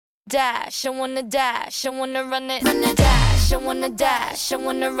dash, I wanna dash, I wanna run it, dash, I wanna dash, I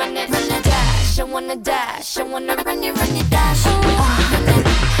wanna run it, dash, I wanna dash, I wanna run it, dash.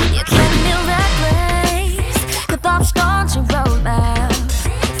 You kept me reckless, 그 없이 건진 roadmap.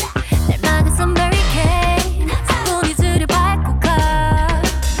 날 막아선 barricade, 분위들을 밟고 가.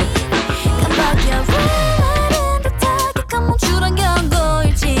 깜빡이야 rolling 듯하게 감멈추던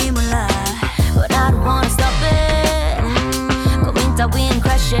경고일지 몰라. But I don't wanna stop it. 고민 따윈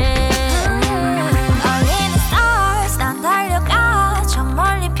crashing. All in the stars, 난 달려가. 저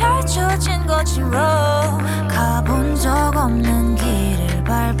멀리 펼쳐진 거칠로 가본 적 없는 길을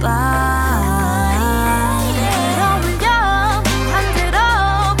밟아. 들어올려 반대로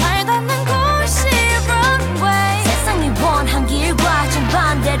밟아낸 곳이 runway. 세상이 원한 길과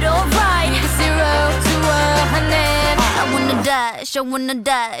정반대로 right. Zero to 100. I wanna dash, I wanna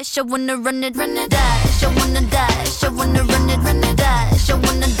dash, I wanna run it, dash. I wanna dash, I wanna run it, dash. I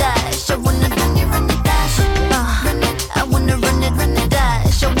wanna dash, I wanna run it, dash. I wanna run it,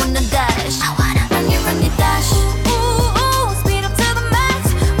 dash. I wanna dash, I wanna run it, dash. Ooh, ooh, speed up to the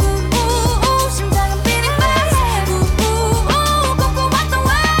max. Ooh, ooh, ooh, 심장은 beating fast. Ooh, ooh, ooh, go out the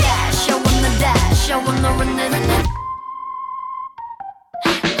way. Dash, I wanna run it.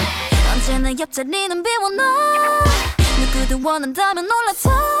 언제나 옆자리는 비워놔. 누구도 원한다면 올라타.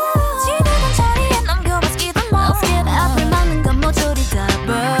 지나간 자리에 남겨봐 skip them all. 앞을 막는 건 모조리 다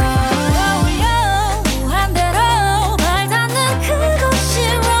burn. 무한대로 발 닿는 그곳이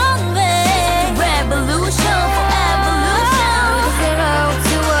runway. Revolution for evolution. Zero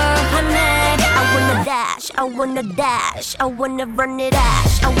to 100. I wanna dash, I wanna dash, I wanna run it,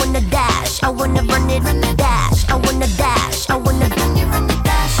 dash. I wanna dash, I wanna run it, dash. I wanna dash, I wanna run it,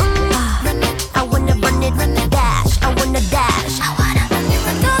 dash. I wanna run it, dash. I wanna dash, I wanna run it,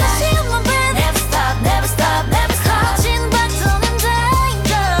 dash. Never stop, never stop, never stop. 거친 발전은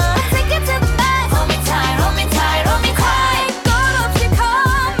danger. Take it to the max. Hold me tight, hold me tight, hold me tight. 걸 없이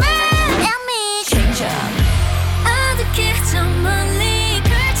coming at me. Change up. 아득히 저 멀리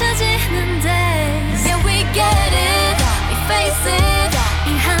펼쳐지는데. Yeah, we get it, we face it. 이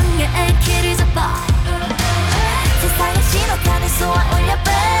항해의 길을 잡아. 세상의 신호탄을 쏘아 올려 배.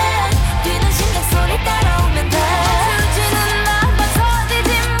 뛰는 심장 소리 따라오면 돼. 수지는 나만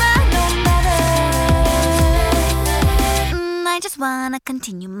서디지만 no matter. I just wanna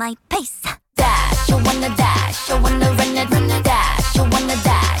continue my pace. Dash, I wanna dash, I wanna run it, dash. I wanna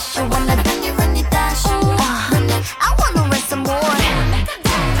dash, I wanna run it, dash. I wanna run some more. I wanna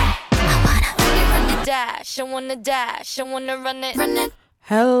run it, Dash, I wanna dash, I wanna run it.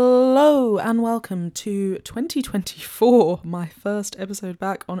 Hello and welcome to 2024, my first episode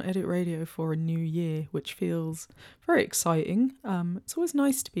back on Edit Radio for a new year, which feels very exciting. It's always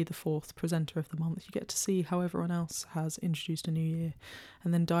nice to be the fourth presenter of the month. You get to see how everyone else has introduced a new year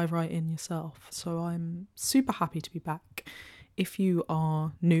and then dive right in yourself. So I'm super happy to be back. If you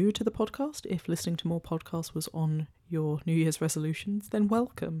are new to the podcast, if listening to more podcasts was on your New Year's resolutions, then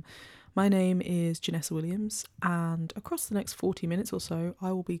welcome. My name is Janessa Williams, and across the next 40 minutes or so,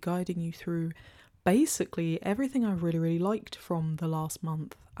 I will be guiding you through basically everything I really liked from the last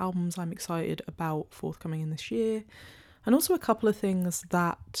month, albums I'm excited about forthcoming in this year, and also a couple of things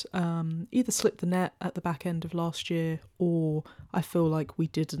that either slipped the net at the back end of last year, or I feel like we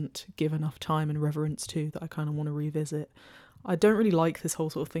didn't give enough time and reverence to that I kind of want to revisit. I don't really like this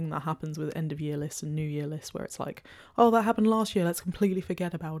whole sort of thing that happens with end of year lists and new year lists where it's like, oh, that happened last year, let's completely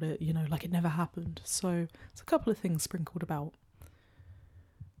forget about it, you know, like it never happened. So it's a couple of things sprinkled about.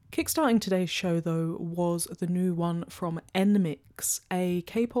 Kickstarting today's show, though, was the new one from NMIX, a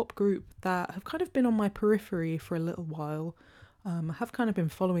K-pop group that have kind of been on my periphery for a little while. I have kind of been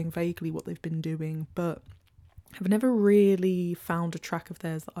following vaguely what they've been doing, but have never really found a track of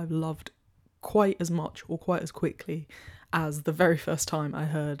theirs that I've loved quite as much or quite as quickly as the very first time I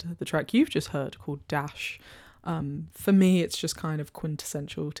heard the track you've just heard called Dash. For me, it's just kind of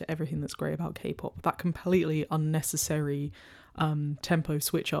quintessential to everything that's great about K-pop. That completely unnecessary tempo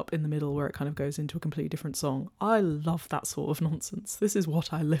switch up in the middle where it kind of goes into a completely different song. I love that sort of nonsense. This is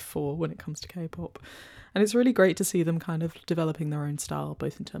what I live for when it comes to K-pop. And it's really great to see them kind of developing their own style,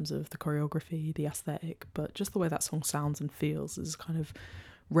 both in terms of the choreography, the aesthetic, but just the way that song sounds and feels is kind of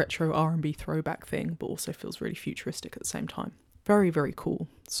retro R&B throwback thing, but also feels really futuristic at the same time. Very, very cool.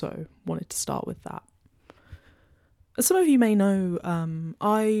 So wanted to start with that. As some of you may know,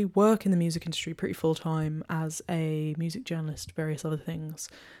 I work in the music industry pretty full-time as a music journalist, various other things,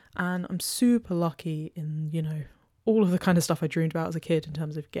 and I'm super lucky in, you know, all of the kind of stuff I dreamed about as a kid in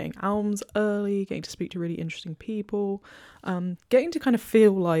terms of getting albums early, getting to speak to really interesting people, getting to kind of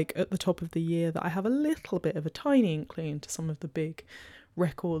feel like at the top of the year that I have a little bit of a tiny inkling into some of the big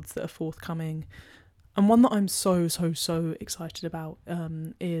records that are forthcoming. And one that I'm so excited about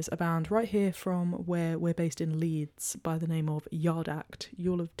is a band right here from where we're based in Leeds by the name of Yard Act.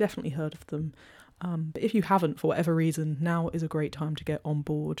 You'll have definitely heard of them. But if you haven't, for whatever reason, now is a great time to get on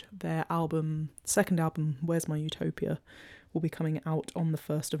board. Their second album, Where's My Utopia, will be coming out on the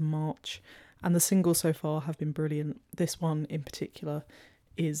 1st of March. And the singles so far have been brilliant. This one in particular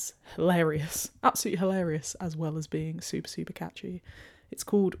is hilarious, absolutely hilarious, as well as being super catchy. It's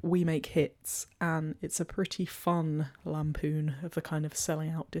called We Make Hits, and it's a pretty fun lampoon of the kind of selling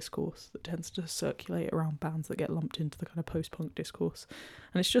out discourse that tends to circulate around bands that get lumped into the kind of post-punk discourse.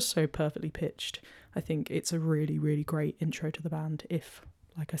 And it's just so perfectly pitched. I think it's a really great intro to the band if,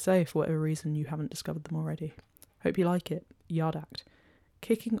 like I say, for whatever reason you haven't discovered them already. Hope you like it. Yard Act.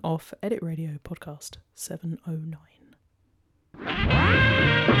 Kicking off Edit Radio Podcast 709.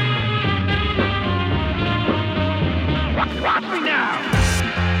 Rock me now!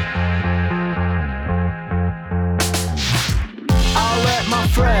 I'll let my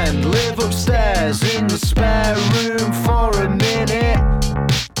friend live upstairs in the spare room for a minute.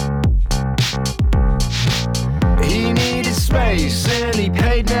 He needed space and he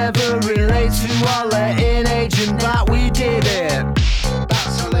paid, never relate to our letting agent that we did it.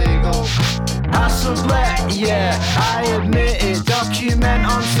 That's illegal. I sublet, yeah, I admit it. Document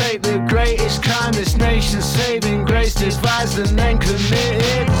on tape the greatest crime this nation's saving grace, devised and then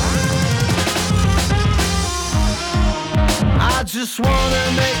committed. I just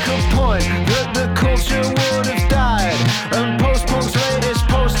wanna make a point that the culture would have died, and post-punk's latest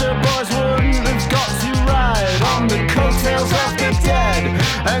poster boys wouldn't have got to ride on the coattails of the dead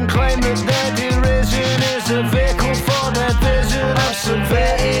and claim that their derision is a vehicle for their vision. I've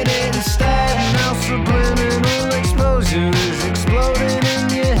subverted it instead. Now subliminal exposure is exploding in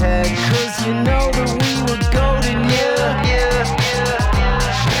your head, cause you know that we were golden,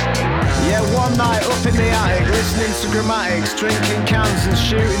 yeah, one night up in the attic, listening to grammatics, drinking cans and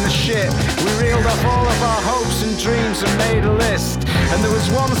shooting the shit. We reeled off all of our hopes and dreams and made a list. And there was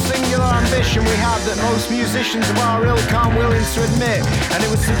one singular ambition we had that most musicians of our ilk aren't willing to admit, and it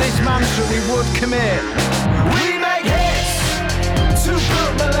was to this mantra we would commit. We make hits to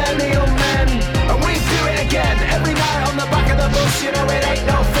build millennial men, and we do it again every night on the back of the bus. You know it ain't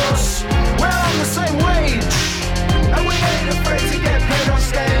no fuss. We're on the same wage, and we ain't afraid to get paid on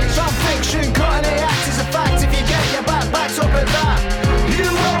stage. On fiction, cutting the act is a fact. If you get your back backed up at that, you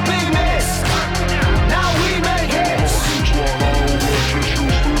won't be missed. Now we make hits.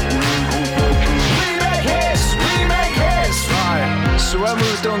 We make hits. Right. So when we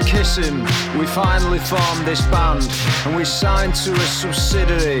were done kissing, we finally formed this band, and we signed to a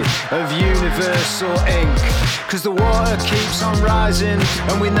subsidiary of Universal Inc. Cause the water keeps on rising,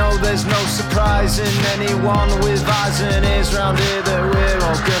 and we know there's no surprising anyone with eyes and ears round here that we're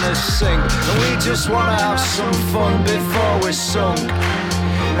all gonna sing. And we just wanna have some fun before we're sunk.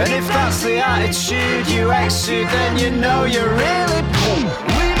 And if that's the attitude you exude, then you know you're really punk.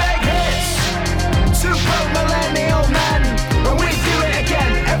 We make hits to broke millennial men, and we do it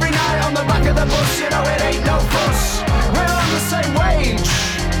again every night on the back of the bus. You know it ain't no fuss. We're on the same wage,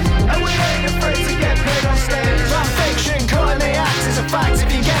 and we ain't afraid to get paid on stage. Our fiction, cutting the act is a fact. If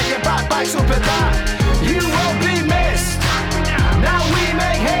you get your back backs up at that, you won't be missed. Now we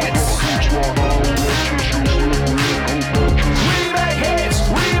make hits. We make hits.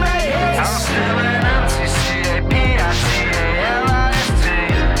 We make hits. I'm still an anti-CAPITALIST.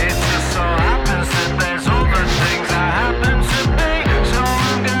 It just so happens that there's other things I happen to be. So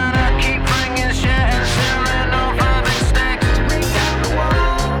I'm gonna keep bringing shit and selling over the sticks to bring down the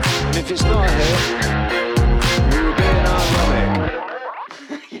wall. And if it's not a hit, we were being ironic.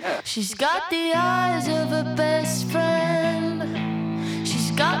 She's got the eyes of a best friend.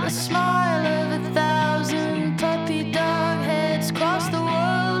 She's got the smile of 1,000 puppy dog heads across the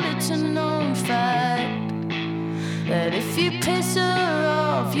world. It's a known fact that if you piss her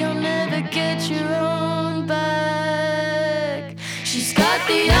off, you'll never get your own back. She's got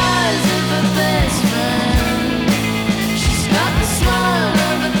the eyes of a best friend. She's got the smile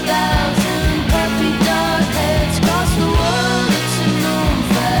of 1,000 puppy dog heads across the world. It's a known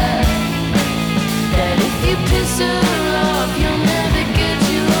fact that if you piss her off, you'll never get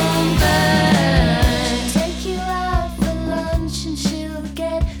your own back. She'll take you out for lunch and she'll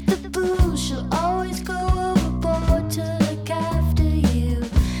get the booze. She'll always go overboard to look after you,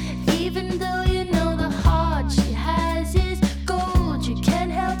 even though you know the heart she has is gold. You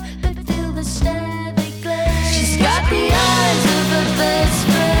can't help but feel the stand.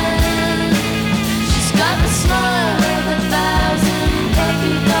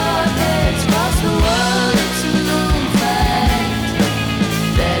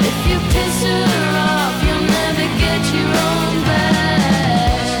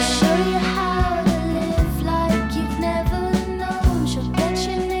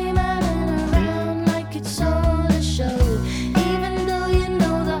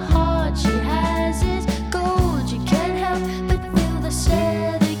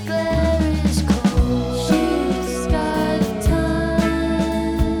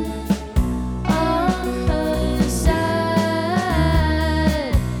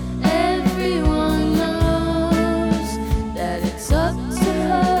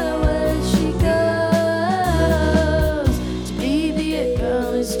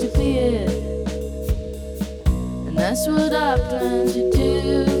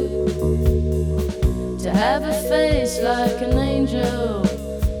 have a face like an angel,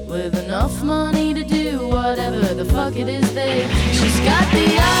 with enough money to do whatever the fuck it is they do. She's got the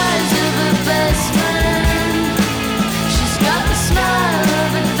eyes of a best friend. She's got the smile of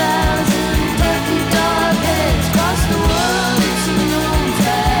 1,000 perfect dog heads. Cross the world, it's a known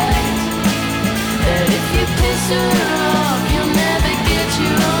fact that if you piss her off, you'll never get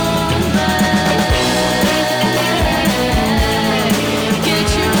your own back. Get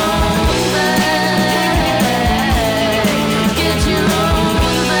your own back. Get your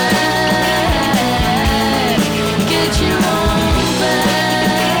own back. Get your own back.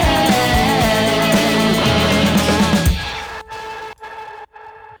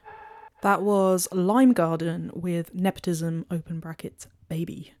 That was Lime Garden with Nepotism, open brackets,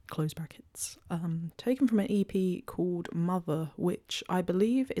 baby, close brackets. Taken from an EP called Mother, which I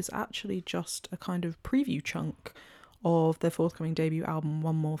believe is actually just a kind of preview chunk of their forthcoming debut album,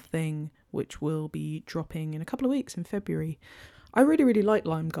 One More Thing, which will be dropping in a couple of weeks in February. I really, really like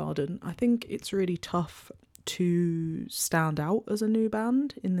Lime Garden. I think it's really tough to stand out as a new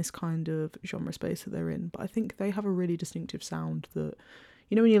band in this kind of genre space that they're in, but I think they have a really distinctive sound that,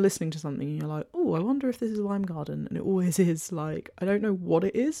 you know, when you're listening to something and you're like, oh, I wonder if this is Lime Garden, and it always is. Like, I don't know what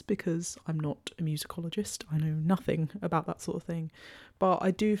it is because I'm not a musicologist. I know nothing about that sort of thing, but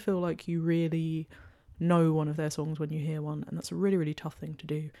I do feel like you really know one of their songs when you hear one, and that's a really, really tough thing to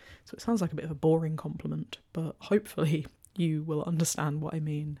do. So it sounds like a bit of a boring compliment, but hopefully you will understand what I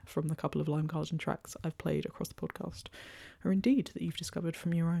mean from the couple of Lime Garden tracks I've played across the podcast, or indeed that you've discovered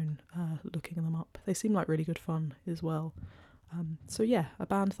from your own looking them up. They seem like really good fun as well. So yeah, a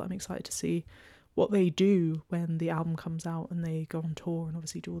band that I'm excited to see what they do when the album comes out and they go on tour and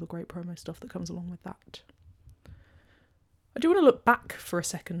obviously do all the great promo stuff that comes along with that. I do want to look back for a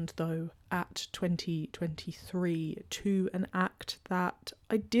second though at 2023 to an act that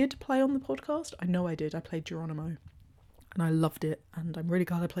I did play on the podcast. I know I did. I played Geronimo and I loved it and I'm really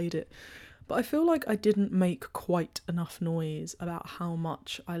glad I played it. But I feel like I didn't make quite enough noise about how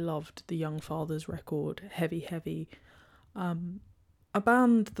much I loved the Young Fathers record, Heavy Heavy. A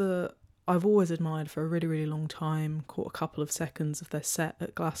band that I've always admired for a really, really long time. Caught a couple of seconds of their set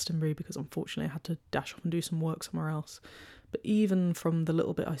at Glastonbury because unfortunately I had to dash off and do some work somewhere else. But even from the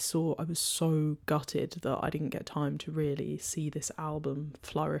little bit I saw, I was so gutted that I didn't get time to really see this album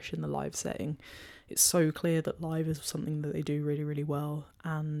flourish in the live setting. It's so clear that live is something that they do really, really well.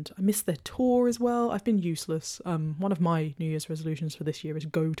 And I missed their tour as well. I've been useless. One of my New Year's resolutions for this year is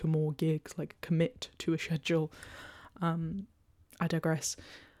go to more gigs, like commit to a schedule. I digress.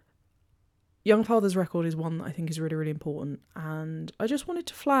 Young Father's record is one that I think is really, really important, and I just wanted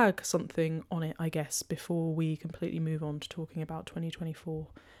to flag something on it, I guess, before we completely move on to talking about 2024.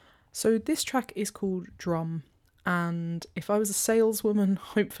 So this track is called Drum, and if I was a saleswoman,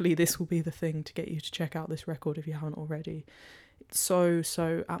 hopefully this will be the thing to get you to check out this record if you haven't already. It's so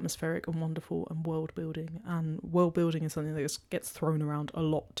atmospheric and wonderful and world building is something that gets thrown around a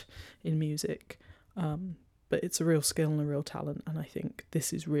lot in music. But it's a real skill and a real talent, and I think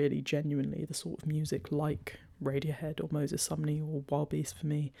this is really genuinely the sort of music like Radiohead or Moses Sumney or Wild Beast for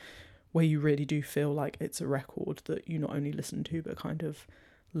me, where you really do feel like it's a record that you not only listen to but kind of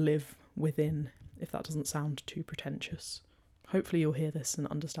live within, if that doesn't sound too pretentious. Hopefully you'll hear this and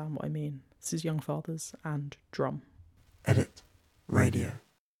understand what I mean. This is Young Fathers and Drum. Edit Radio.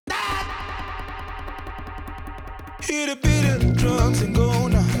 Hear the beat of the drums and go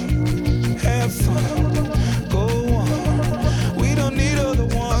now. Have fun, go on. We don't need other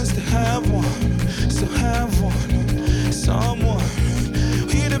ones to have one, so have one, someone.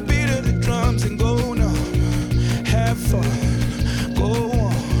 Hear the beat of the drums and go now. Have fun, go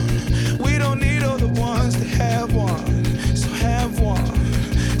on. We don't need other ones to have one, so have one,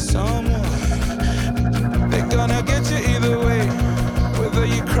 someone. They're gonna get you either way, whether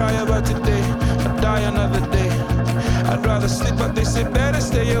you cry about today or die another day. I'd rather sleep, but they say better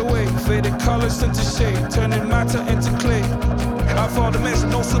stay awake. Faded colors into shade, turning matter into clay. I fall dimension,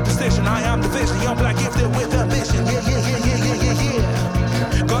 no superstition. I am the vision, young black gifted with ambition.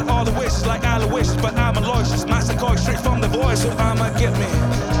 Yeah. Got all the wishes like Aloysius, but I'm Aloysius. My going straight from the voice, so I'ma get me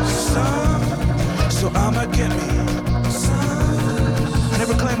some. So I'ma get me some. I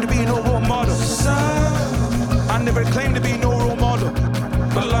never claimed to be no role model. I never claimed to be no role model.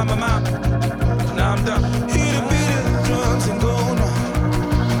 But I'm a man, now I'm done. Hear the beat of the drums and go now.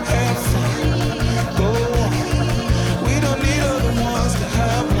 Have fun, go on. We don't need other ones to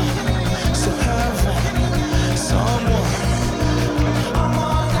have one, so have one, someone. I'm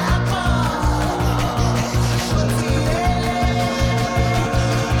on that ball.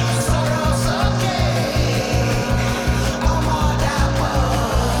 Sorrow's okay. I'm on that ball.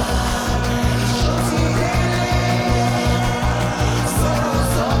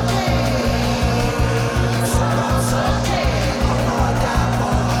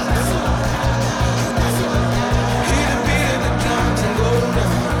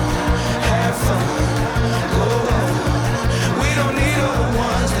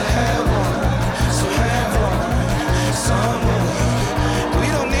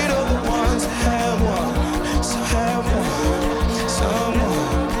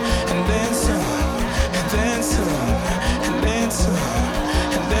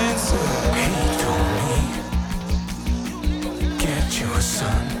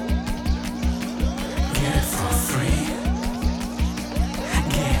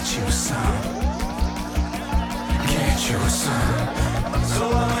 get you some. Get you some. So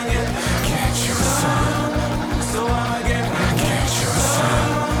I'ma get you some. So I'ma get you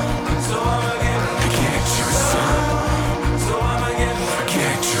some. So I'ma get you some. So I'ma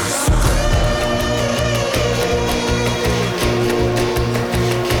get you some.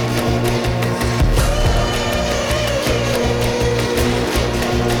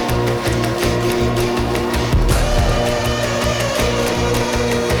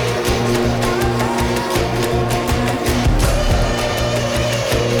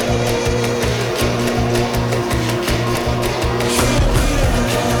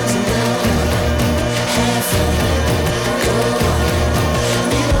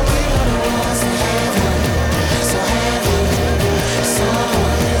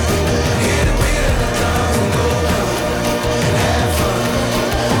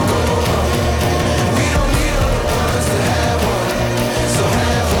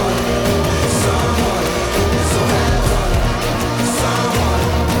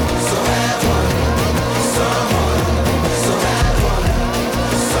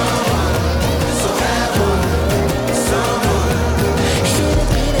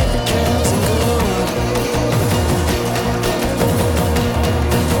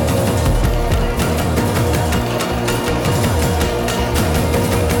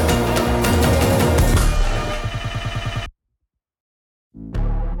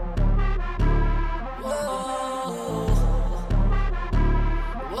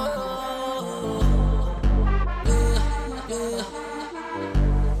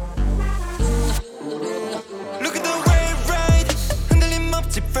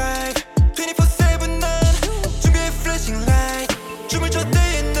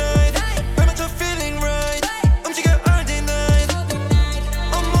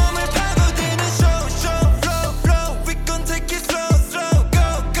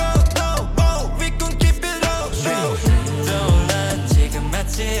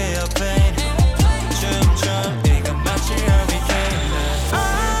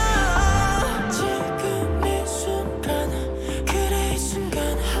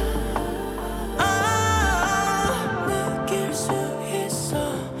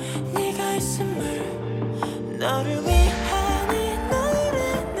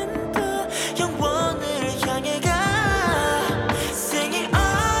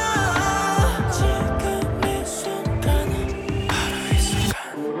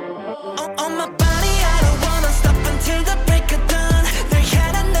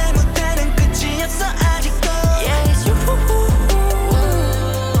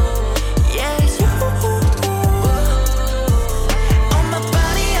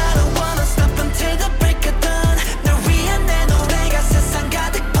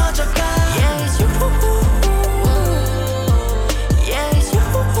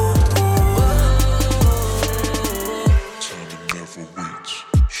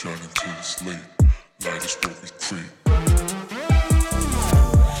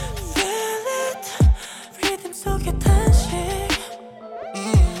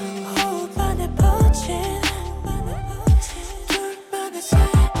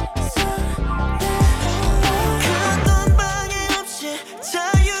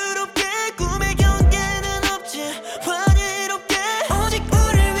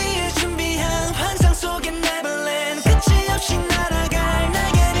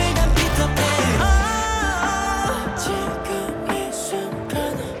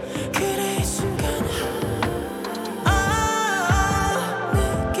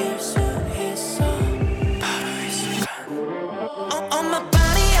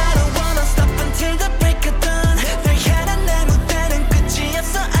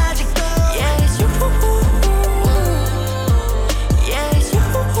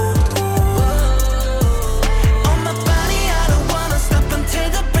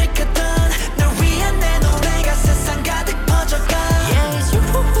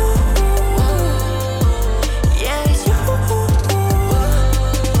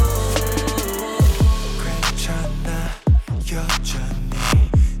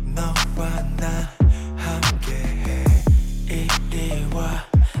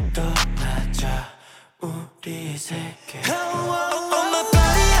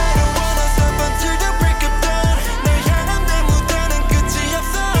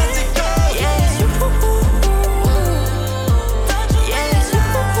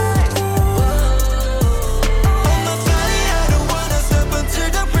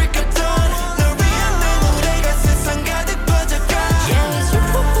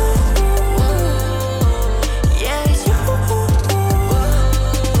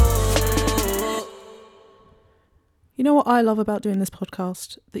 what I love about doing this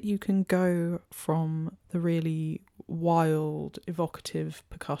podcast? That you can go from the really wild, evocative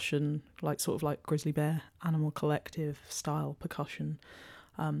percussion, like sort of like Grizzly Bear, Animal Collective style percussion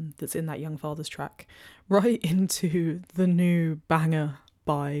that's in that Young Fathers track, right into the new banger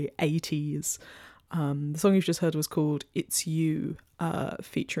by ATEEZ. The song you've just heard was called It's You,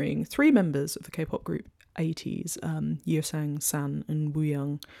 featuring 3 members of the K-pop group ATEEZ, Yeosang, San and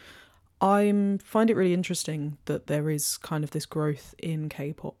Wooyoung. I find it really interesting that there is kind of this growth in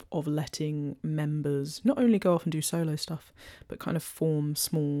K-pop of letting members not only go off and do solo stuff, but kind of form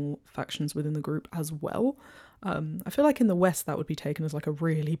small factions within the group as well. I feel like in the West that would be taken as like a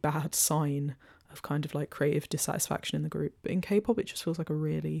really bad sign of kind of like creative dissatisfaction in the group. But in K-pop it just feels like a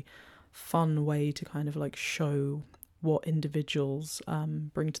really fun way to kind of like show what individuals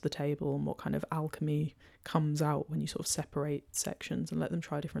bring to the table and what kind of alchemy comes out when you sort of separate sections and let them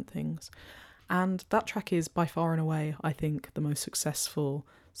try different things. And that track is by far and away, I think, the most successful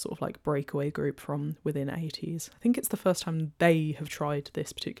sort of like breakaway group from within ATEEZ. I think it's the first time they have tried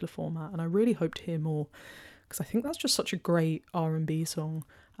this particular format, and I really hope to hear more because I think that's just such a great R&B song.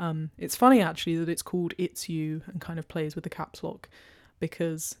 It's funny actually that it's called It's You and kind of plays with the caps lock,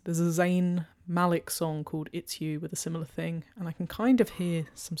 because there's a Zayn Malik song called It's You with a similar thing, and I can kind of hear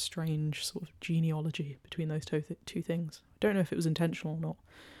some strange sort of genealogy between those two things. I don't know if it was intentional or not,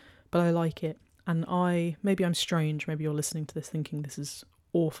 but I like it. And maybe I'm strange, maybe you're listening to this thinking this is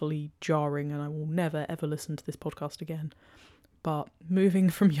awfully jarring and I will never ever listen to this podcast again. But moving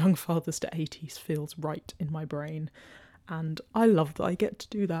from Young Fathers to ATEEZ feels right in my brain, and I love that I get to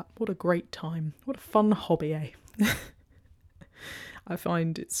do that. What a great time. What a fun hobby, eh? I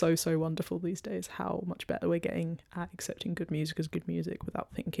find it so wonderful these days how much better we're getting at accepting good music as good music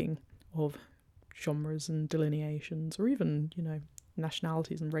without thinking of genres and delineations or even, you know,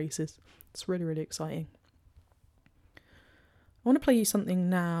 nationalities and races. It's really, really exciting. I want to play you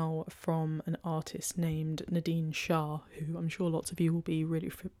something now from an artist named Nadine Shah, who I'm sure lots of you will be really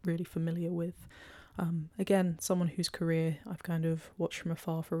familiar with. Again, someone whose career I've kind of watched from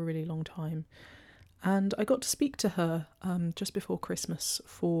afar for a really long time. And I got to speak to her just before Christmas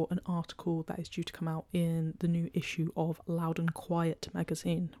for an article that is due to come out in the new issue of Loud and Quiet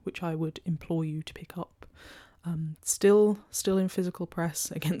magazine, which I would implore you to pick up. Still in physical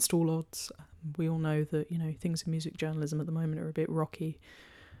press against all odds. We all know that, you know, things in music journalism at the moment are a bit rocky,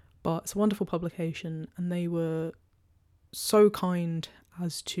 but it's a wonderful publication, and they were so kind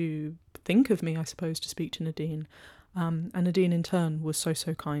as to think of me, I suppose, to speak to Nadine. And Nadine in turn was so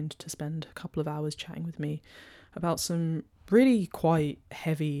kind to spend a couple of hours chatting with me about some really quite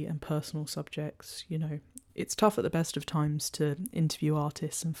heavy and personal subjects. You know, it's tough at the best of times to interview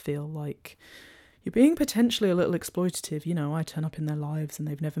artists and feel like you're being potentially a little exploitative. You know, I turn up in their lives and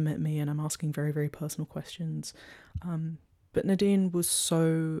they've never met me and I'm asking very, very personal questions. But Nadine was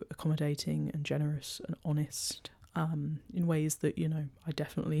so accommodating and generous and honest in ways that, you know, I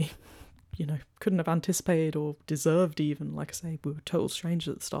definitely... you know, couldn't have anticipated or deserved even. Like I say, we were total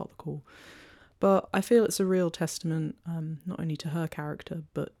strangers at the start of the call. But I feel it's a real testament, not only to her character,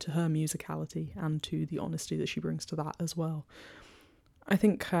 but to her musicality and to the honesty that she brings to that as well. I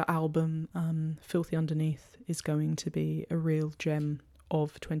think her album, Filthy Underneath, is going to be a real gem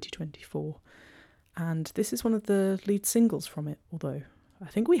of 2024. And this is one of the lead singles from it, although I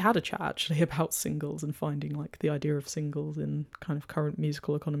think we had a chat actually about singles and finding like the idea of singles in kind of current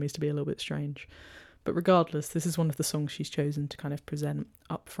musical economies to be a little bit strange. But regardless, this is one of the songs she's chosen to kind of present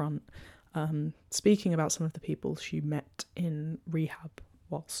up front, speaking about some of the people she met in rehab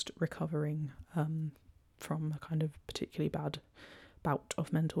whilst recovering from a kind of particularly bad bout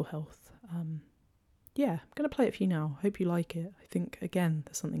of mental health. Yeah, I'm going to play it for you now. Hope you like it. I think, again,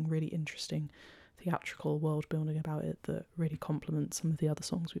 there's something really interesting theatrical world building about it that really complements some of the other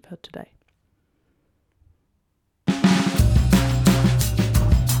songs we've heard today.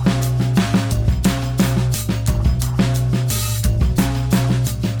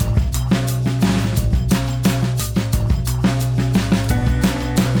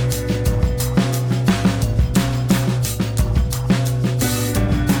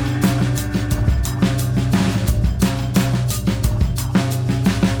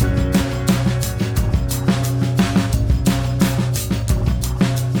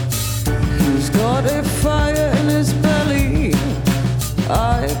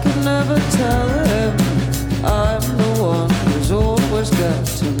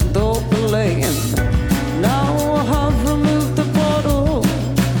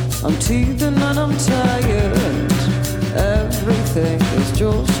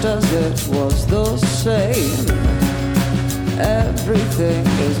 Everything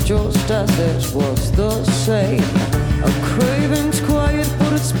is just as it was the same.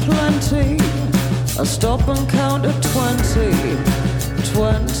 but it's plenty. I stop and count at 20.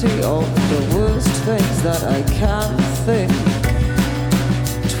 20 of the worst things that I can think.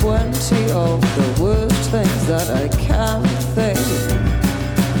 20 of the worst things that I can think.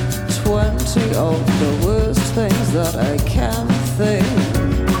 20 of the worst things that I can think.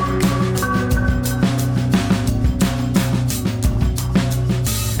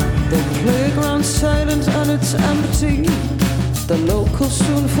 The playground's silent and it's empty. The locals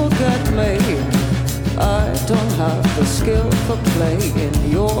soon forget me. I don't have the skill for playing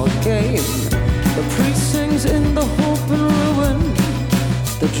your game. The priest sings in the hope and ruin.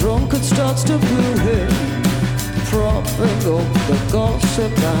 The drunkard starts to boo him, propping up the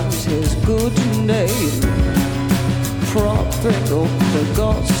gossip and his good name. Propping up the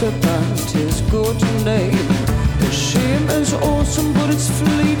gossip and his good name. The shame is awesome but it's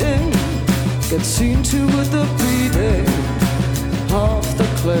fleeting. Get seen to with the beating. Half the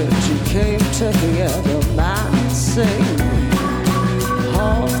clergy came to hear the man sing.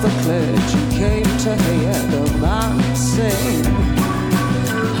 Half the clergy came to hear the man sing.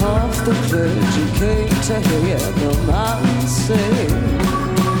 Half the clergy came to hear the man sing.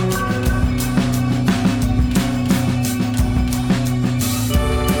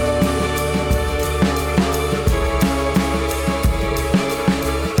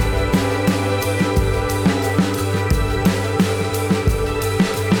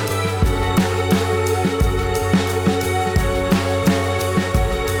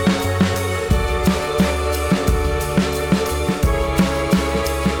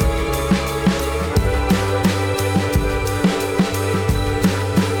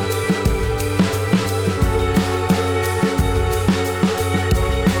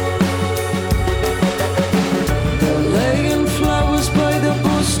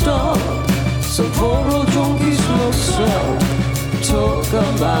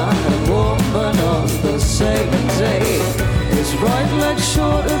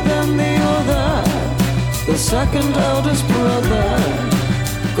 Second eldest brother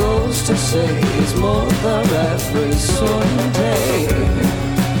goes to see his mother every Sunday.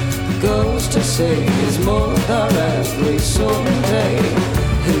 Goes to see his mother every Sunday.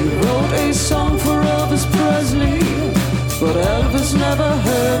 He wrote a song for Elvis Presley, but Elvis never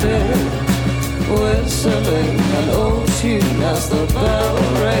heard it. Whistling an old tune as the bell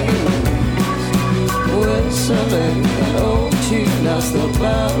rings. Whistling an old tune as the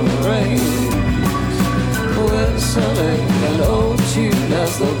bell rings. Whistling an old tune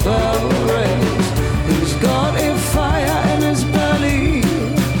as the bell rings. He's got a fire in his belly.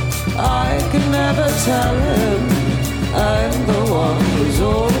 I can never tell him. I'm the one who's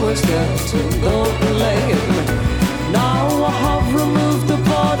always getting the blame. Now I have removed the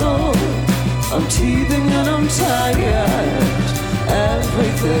bottle. I'm teething and I'm tired.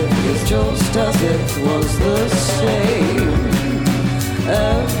 Everything is just as it was the same.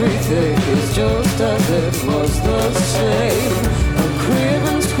 Everything is just as it was the same. A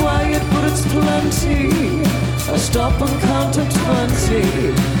craven's quiet but it's plenty. I stop and count to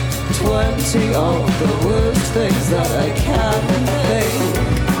 20. 20 of the worst things that I can think.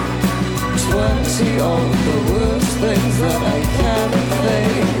 20 of the worst things that I can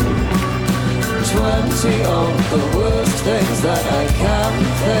think. 20 of the worst things that I can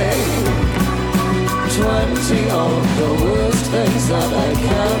think. 20 of the worst things that I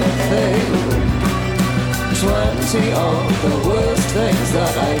can think. 20 of the worst things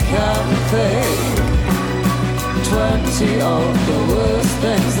that I can think. 20 of the worst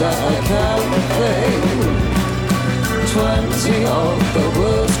things that I can think. 20 of the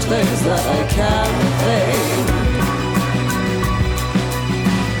worst things that I can think.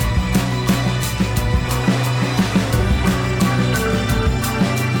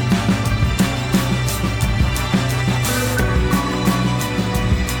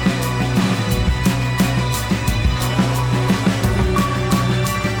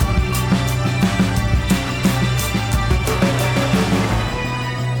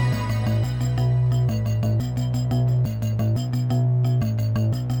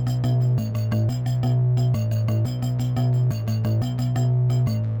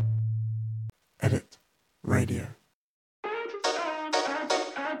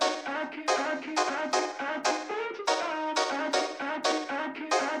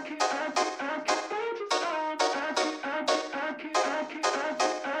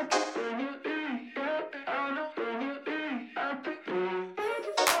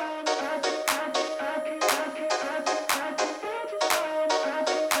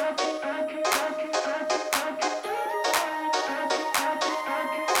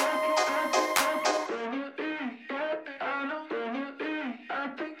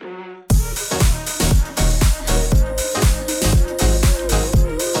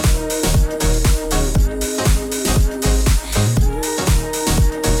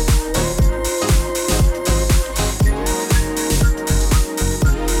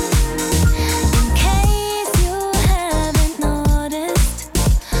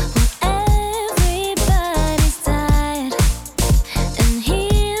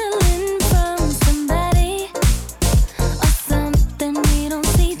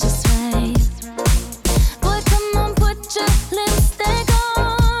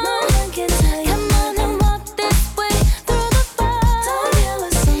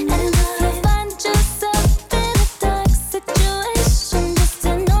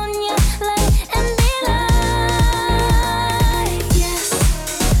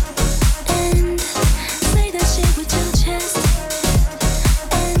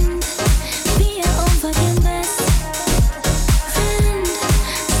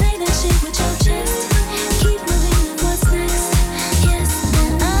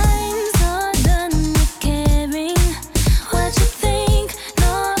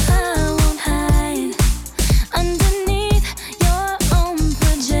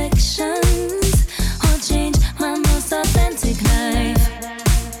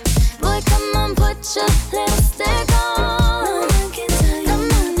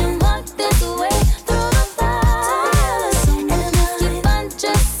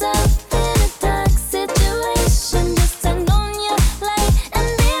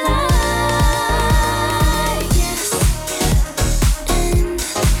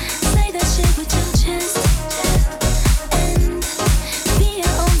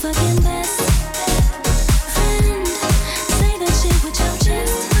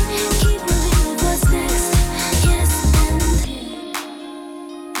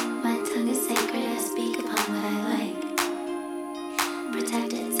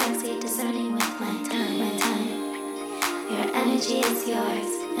 protected, sexy, discerning with my time. Your energy is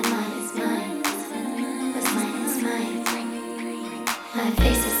yours, and mine is mine. What's mine is mine. My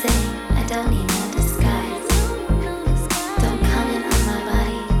face is saying, I don't need no disguise. Don't comment on my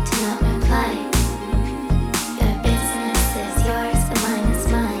body, do not reply. Your business is yours, and mine is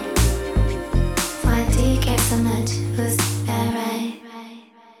mine. Why do you care so much? Who's that right?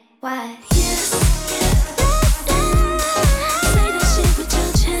 Why? Yes. Say that shit with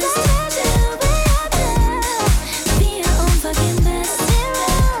your chest. Be your own fucking best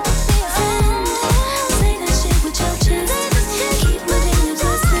friend. Say that shit with your chest. Keep moving with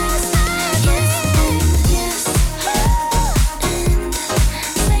what's next. Yes and yes and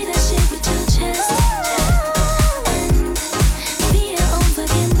say that shit with your chest. And be your own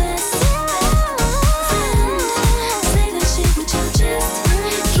fucking best friend. Say that shit with your chest.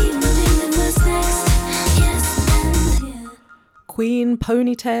 Keep moving with what's next. Yes and yeah. Queen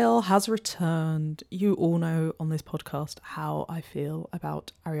Ponytail has returned. You all know on this podcast how I feel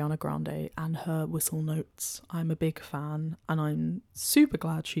about Ariana Grande and her whistle notes. I'm a big fan, and I'm super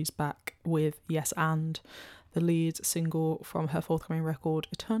glad she's back with Yes and, the lead single from her forthcoming record,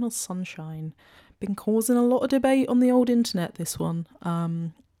 Eternal Sunshine. Been causing a lot of debate on the old internet, this one.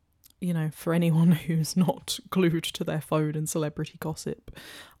 You know, for anyone who's not glued to their phone and celebrity gossip,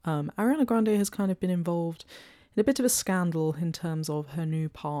 Ariana Grande has kind of been involved in a bit of a scandal in terms of her new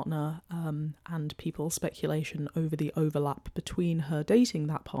partner, and people's speculation over the overlap between her dating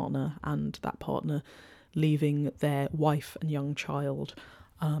that partner and that partner leaving their wife and young child.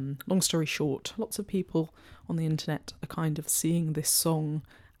 Long story short, lots of people on the internet are kind of seeing this song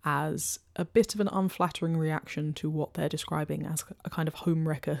as a bit of an unflattering reaction to what they're describing as a kind of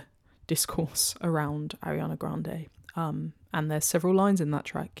homewrecker discourse around Ariana Grande. And there's several lines in that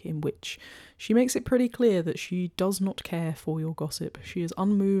track in which she makes it pretty clear that she does not care for your gossip. She is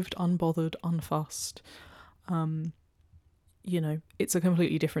unmoved, unbothered, unfussed. You know, it's a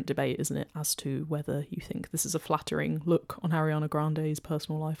completely different debate, isn't it, as to whether you think this is a flattering look on Ariana Grande's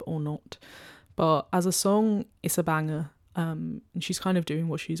personal life or not. But as a song, it's a banger. And she's kind of doing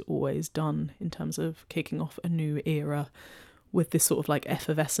what she's always done in terms of kicking off a new era with this sort of like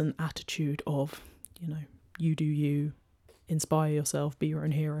effervescent attitude of, you know, you do you, inspire yourself, be your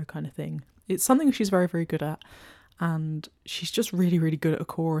own hero kind of thing. It's something she's very, very good at, and she's just really, really good at a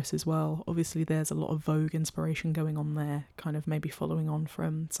chorus as well. Obviously there's a lot of Vogue inspiration going on there, kind of maybe following on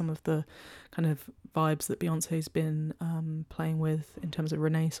from some of the kind of vibes that Beyonce's been playing with in terms of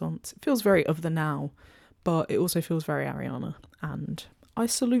Renaissance. It feels very of the now, but it also feels very Ariana, and I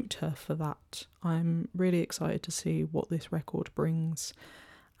salute her for that. I'm really excited to see what this record brings.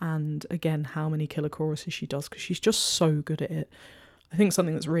 And again, how many killer choruses she does, because she's just so good at it. I think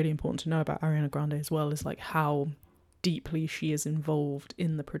something that's really important to know about Ariana Grande as well is like how deeply she is involved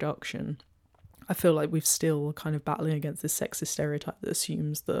in the production. I feel like we've still kind of battling against this sexist stereotype that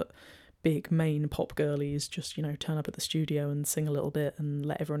assumes that big main pop girlies just, you know, turn up at the studio and sing a little bit and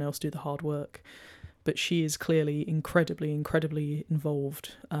let everyone else do the hard work. But she is clearly incredibly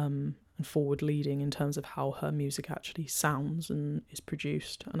involved and forward-leading in terms of how her music actually sounds and is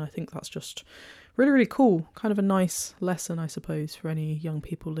produced. And I think that's just really, really cool. Kind of a nice lesson, I suppose, for any young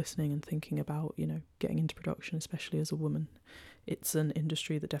people listening and thinking about, you know, getting into production, especially as a woman. It's an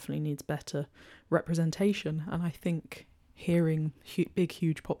industry that definitely needs better representation. And I think hearing big,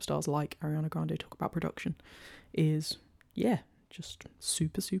 huge pop stars like Ariana Grande talk about production is, yeah, just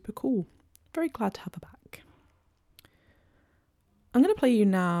super, super cool. Very glad to have her back. I'm going to play you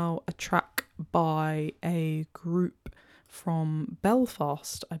now a track by a group from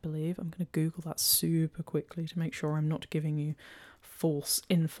Belfast, I believe. I'm going to Google that super quickly to make sure I'm not giving you false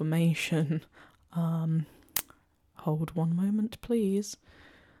information. Hold one moment, please.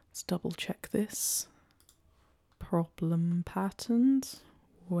 Let's double check this. Problem patterns.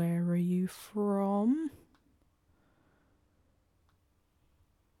 Where are you from?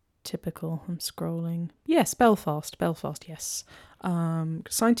 Typical, I'm scrolling. Yes, Belfast, yes.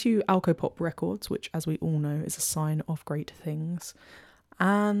 Signed to Alcopop Records, which, as we all know, is a sign of great things.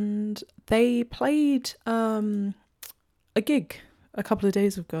 And they played a gig a couple of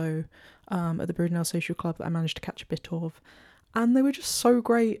days ago at the Brudenell Social Club that I managed to catch a bit of. And they were just so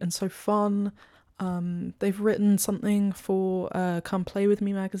great and so fun. They've written something for Come Play With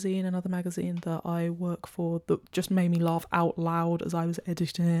Me magazine, another magazine that I work for, that just made me laugh out loud as I was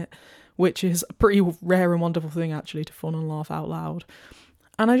editing it, which is a pretty rare and wonderful thing, actually, to fun and laugh out loud.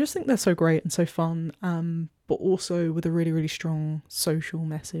 And I just think they're so great and so fun, but also with a really, really strong social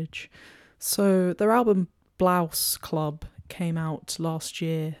message. So their album Blouse Club came out last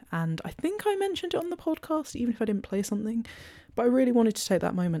year, and I think I mentioned it on the podcast, even if I didn't play something. But I really wanted to take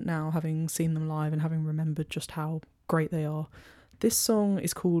that moment now, having seen them live and having remembered just how great they are. This song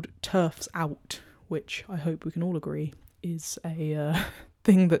is called Turf's Out, which I hope we can all agree is a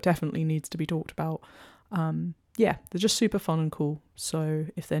thing that definitely needs to be talked about. Yeah, they're just super fun and cool. So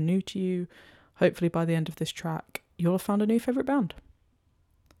if they're new to you, hopefully by the end of this track, you'll have found a new favourite band.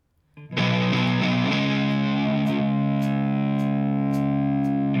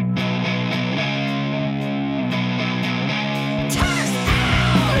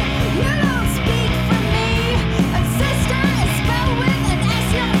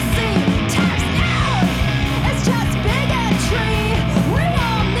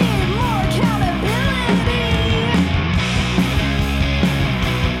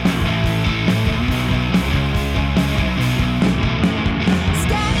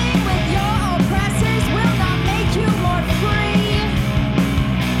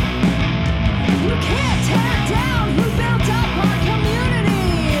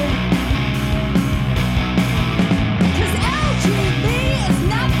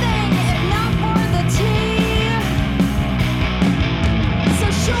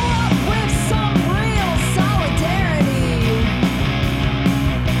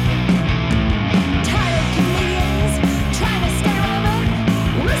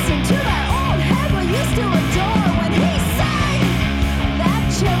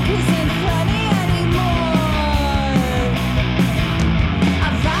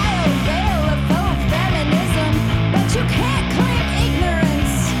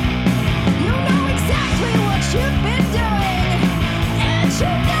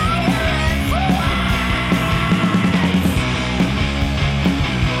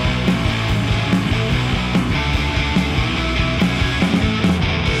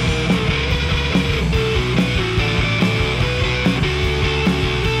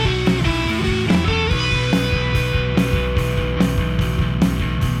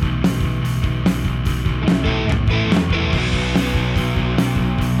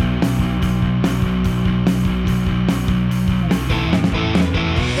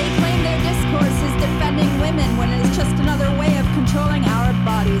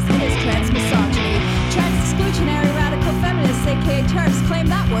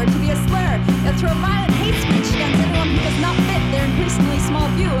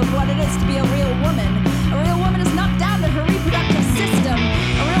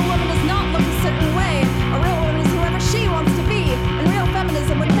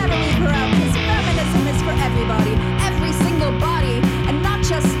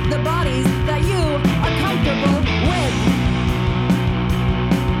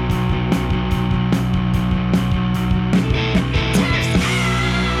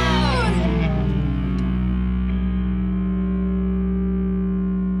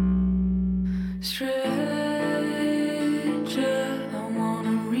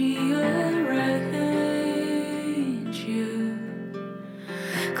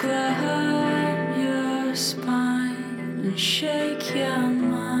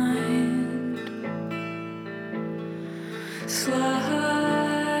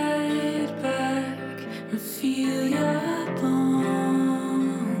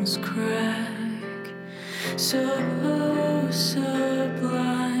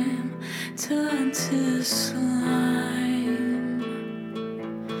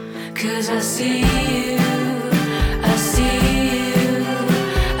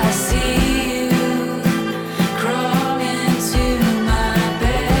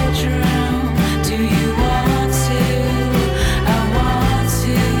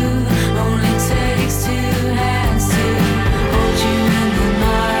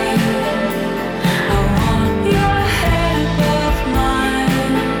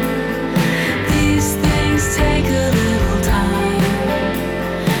 Take a little time.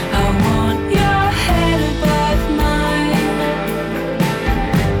 I want your head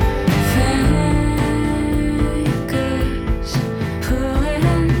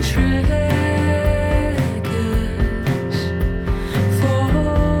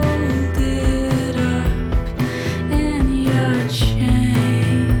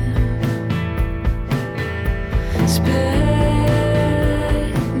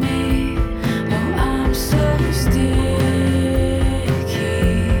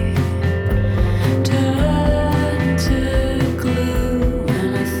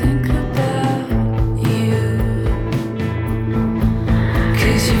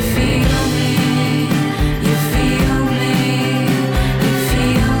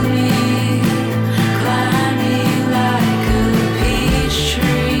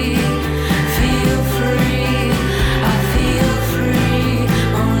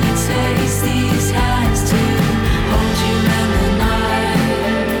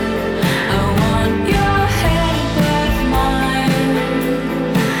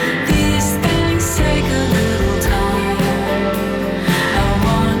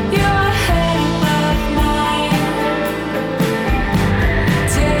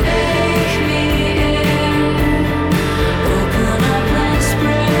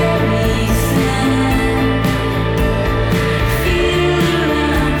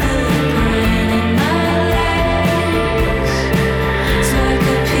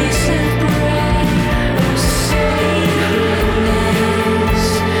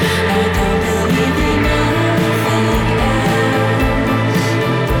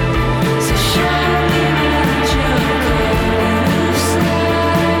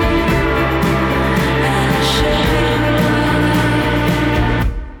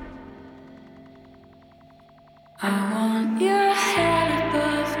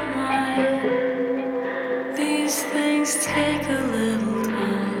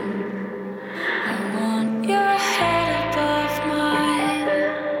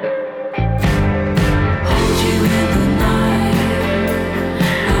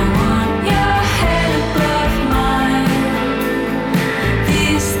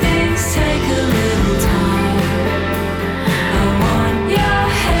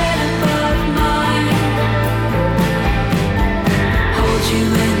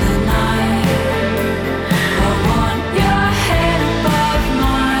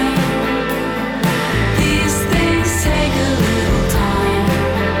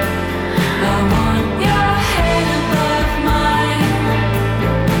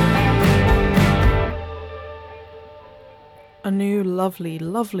lovely,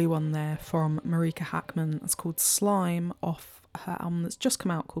 lovely one there from Marika Hackman. It's called Slime, off her album that's just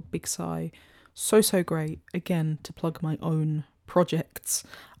come out called Big Sigh. So great. Again, to plug my own projects.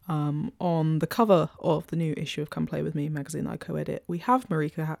 On the cover of the new issue of Come Play With Me magazine that I co-edit, we have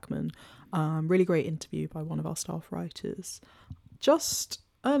Marika Hackman. Really great interview by one of our staff writers. Just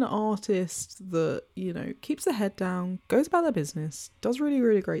an artist that, you know, keeps their head down, goes about their business, does really,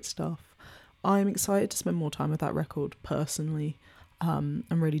 really great stuff. I'm excited to spend more time with that record personally, and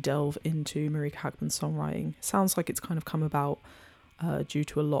really delve into Marika Hackman's songwriting. It sounds like it's kind of come about due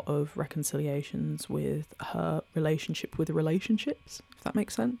to a lot of reconciliations with her relationship with relationships, if that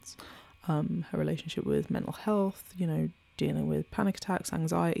makes sense. Her relationship with mental health, you know, dealing with panic attacks,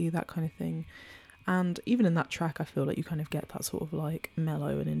 anxiety, that kind of thing. And even in that track, I feel like you kind of get that sort of like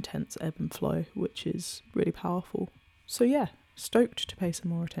mellow and intense ebb and flow, which is really powerful. So yeah, stoked to pay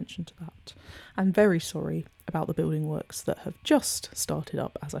some more attention to that. I'm very sorry about the building works that have just started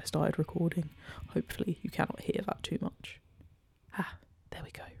up as I started recording. Hopefully you cannot hear that too much. There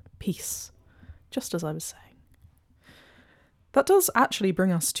we go. Peace. Just as I was saying. That does actually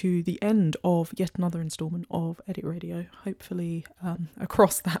bring us to the end of yet another instalment of Edit Radio. Hopefully,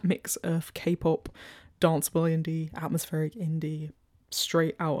 across that mix of K-pop, danceable indie, atmospheric indie,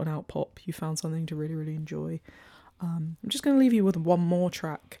 straight out and out pop, you found something to really, really enjoy. I'm just going to leave you with one more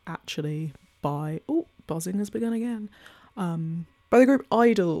track, actually, by... Oh, buzzing has begun again. By the group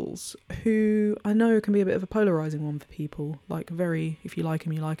ATEEZ, who I know can be a bit of a polarising one for people. Like, very, if you like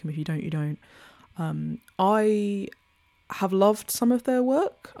them, you like them. If you don't, you don't. I have loved some of their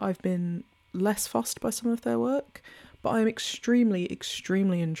work. I've been less fussed by some of their work. But I'm extremely,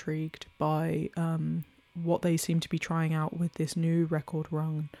 extremely intrigued by what they seem to be trying out with this new record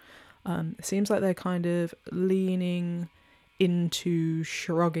run. It seems like they're kind of leaning into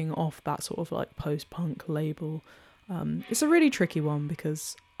shrugging off that sort of like post-punk label. It's a really tricky one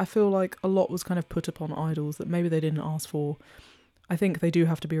because I feel like a lot was kind of put upon idols that maybe they didn't ask for. I think they do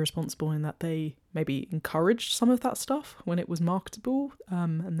have to be responsible in that they maybe encouraged some of that stuff when it was marketable,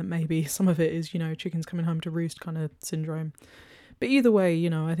 and that maybe some of it is, you know, chickens coming home to roost kind of syndrome. But either way, you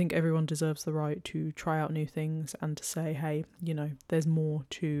know, I think everyone deserves the right to try out new things and to say, hey, you know, there's more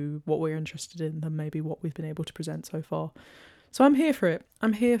to what we're interested in than maybe what we've been able to present so far. So I'm here for it.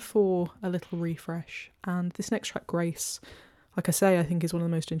 I'm here for a little refresh. And this next track, Grace, like I say, I think is one of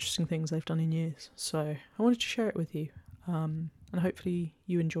the most interesting things they've done in years. So I wanted to share it with you. And hopefully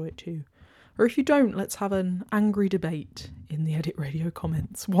you enjoy it too. Or if you don't, let's have an angry debate in the Edit Radio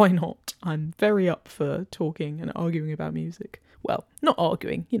comments. Why not? I'm very up for talking and arguing about music. Well, not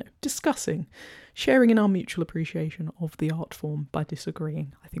arguing, you know, discussing. Sharing in our mutual appreciation of the art form by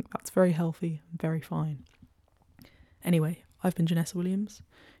disagreeing. I think that's very healthy and very fine. Anyway, I've been Janessa Williams.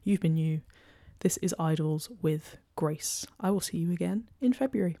 You've been you. This is ATEEZ with Grace. I will see you again in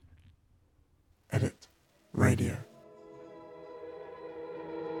February. Edit Radio.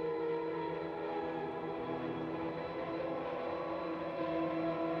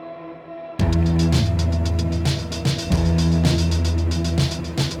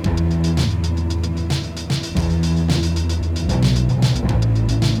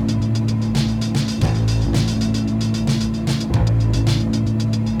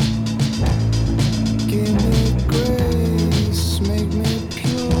 Grace, make me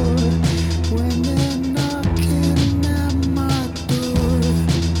pure when they're knocking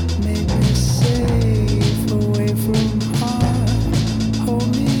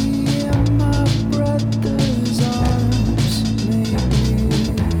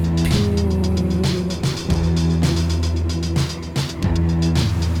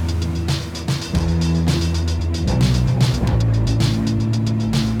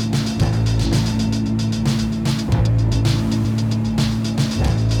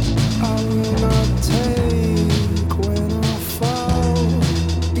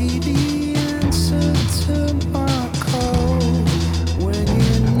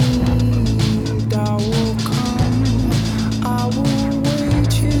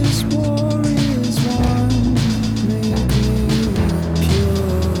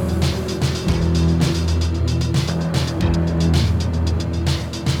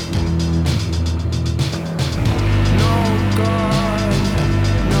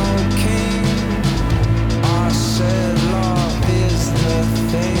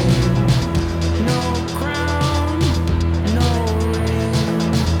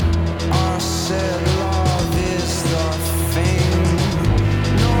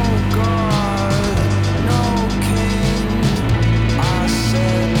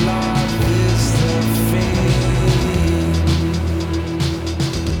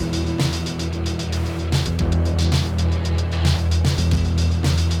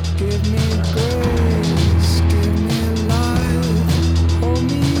give me grace.